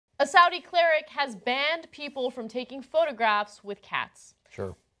A Saudi cleric has banned people from taking photographs with cats.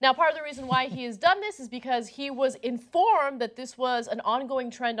 Sure. Now, part of the reason why he has done this is because he was informed that this was an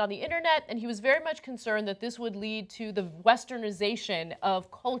ongoing trend on the internet, and he was very much concerned that this would lead to the westernization of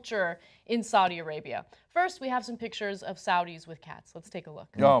culture in Saudi Arabia. First, we have some pictures of Saudis with cats. Let's take a look.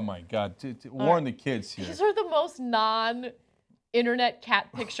 Oh my God, warn the kids here. These are the most non-internet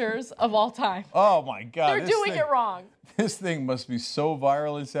cat pictures of all time. Oh my God. They're doing it wrong. This thing must be so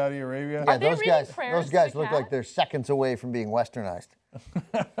viral in Saudi Arabia. Yeah, Are they reading prayers those guys to the look cat? like they're seconds away from being westernized.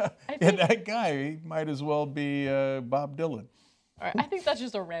 Yeah, that guy, he might as well be Bob Dylan. All right, I think that's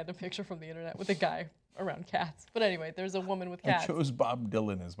just a random picture from the internet with a guy around cats. But anyway, there's a woman with cats. I chose Bob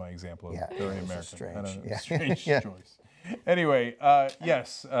Dylan as my example. Yeah, Very it was American. strange. I don't know, Yeah. strange Yeah. choice. Anyway,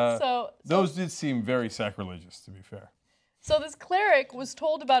 yes, So those did seem very sacrilegious, to be fair. So this cleric was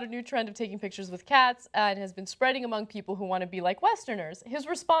told about a new trend of taking pictures with cats and has been spreading among people who want to be like Westerners. His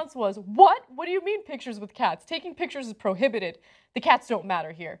response was, "What? What do you mean pictures with cats? Taking pictures is prohibited. The cats don't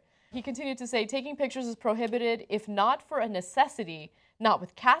matter here." He continued to say, taking pictures is prohibited if not for a necessity, not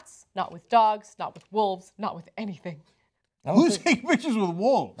with cats, not with dogs, not with wolves, not with anything. Who's taking pictures with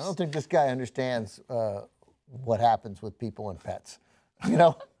wolves? I don't think this guy understands what happens with people and pets. You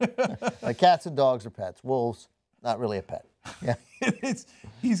know, like cats and dogs are pets. Wolves, not really a pet. Yeah.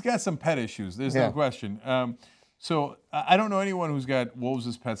 He's got some pet issues. There's no question. So I don't know anyone who's got wolves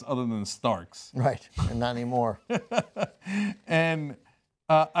as pets other than Starks. Right, and not anymore. And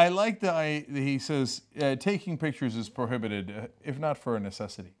I like that he says taking pictures is prohibited if not for a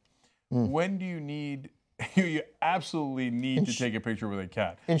necessity. When do you need? You absolutely need to take a picture with a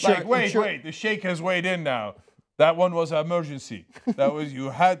cat. Like, wait, the Sheikh has weighed in now. That one was an emergency.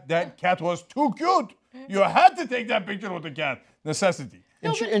 That cat was too cute. You had to take that picture with the cat. Necessity.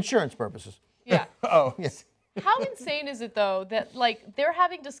 Insurance purposes. Yeah. Oh. Yes. How insane is it, though, that, like, they're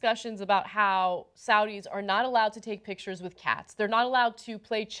having discussions about how Saudis are not allowed to take pictures with cats. They're not allowed to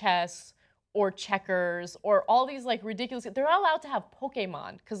play chess or checkers or all these, like, ridiculous... They're not allowed to have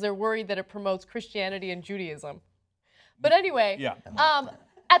Pokemon because they're worried that it promotes Christianity and Judaism. But anyway,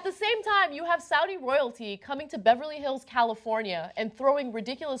 at the same time, you have Saudi royalty coming to Beverly Hills, California, and throwing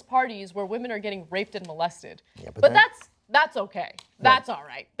ridiculous parties where women are getting raped and molested. Yeah, but that's okay. That's all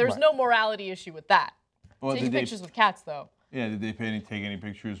right. There's no morality issue with that. Well, taking pictures with cats, though. Yeah, did they take any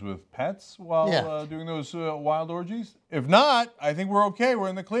pictures with pets while doing those wild orgies? If not, I think we're okay. We're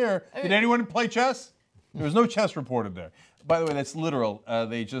in the clear. Did anyone play chess? There was no chess reported there. By the way, that's literal.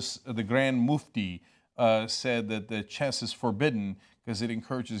 The Grand Mufti said that the chess is forbidden because it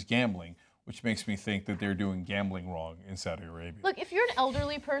encourages gambling, which makes me think that they're doing gambling wrong in Saudi Arabia. Look, if you're an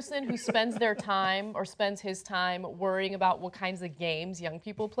elderly person who spends their time or spends his time worrying about what kinds of games young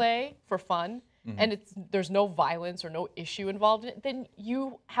people play for fun, and there's no violence or no issue involved in it, then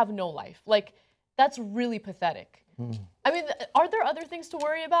you have no life. Like, that's really pathetic. I mean, are there other things to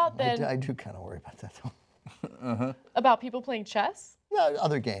worry about than... I do kind of worry about that, though. About people playing chess? No,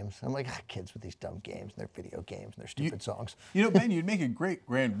 other games. I'm like, kids with these dumb games, and their video games, and their stupid songs. You know, Ben, you'd make a great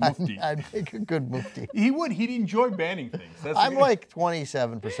Grand Mufti. I'd make a good Mufti. He would. He'd enjoy banning things. I'm like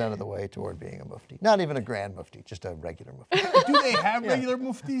 27% of the way toward being a Mufti. Not even a Grand Mufti, just a regular Mufti. Do they have regular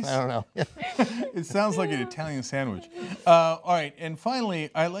Muftis? I don't know. It sounds like an Italian sandwich. All right, and finally,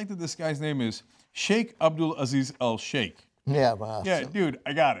 I like that this guy's name is Sheikh Abdul Aziz Al Sheikh. Yeah, wow. Yeah, dude,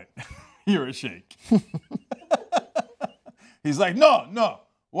 I got it. You're a sheikh. He's like, no,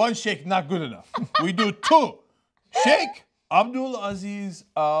 one sheikh not good enough. We do two. Sheikh Abdul Aziz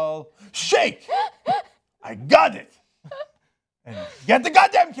Al Sheikh. I got it. And get the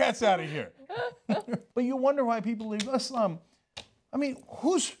goddamn cats out of here. But you wonder why people leave Islam. I mean,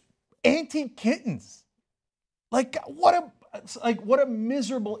 who's anti-kittens? Like, what a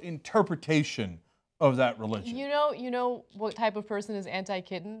miserable interpretation of that religion. You know what type of person is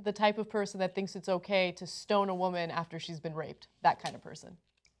anti-kitten? The type of person that thinks it's okay to stone a woman after she's been raped. That kind of person.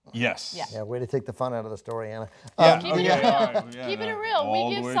 Yes. Yeah, way to take the fun out of the story, Anna. Keeping it real.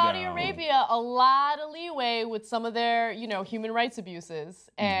 We give Saudi Arabia a lot of leeway with some of their, human rights abuses.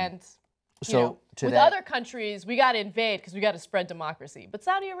 And, with other countries, we got to invade because we got to spread democracy. But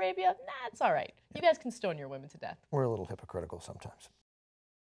Saudi Arabia, nah, it's all right. You guys can stone your women to death. We're a little hypocritical sometimes.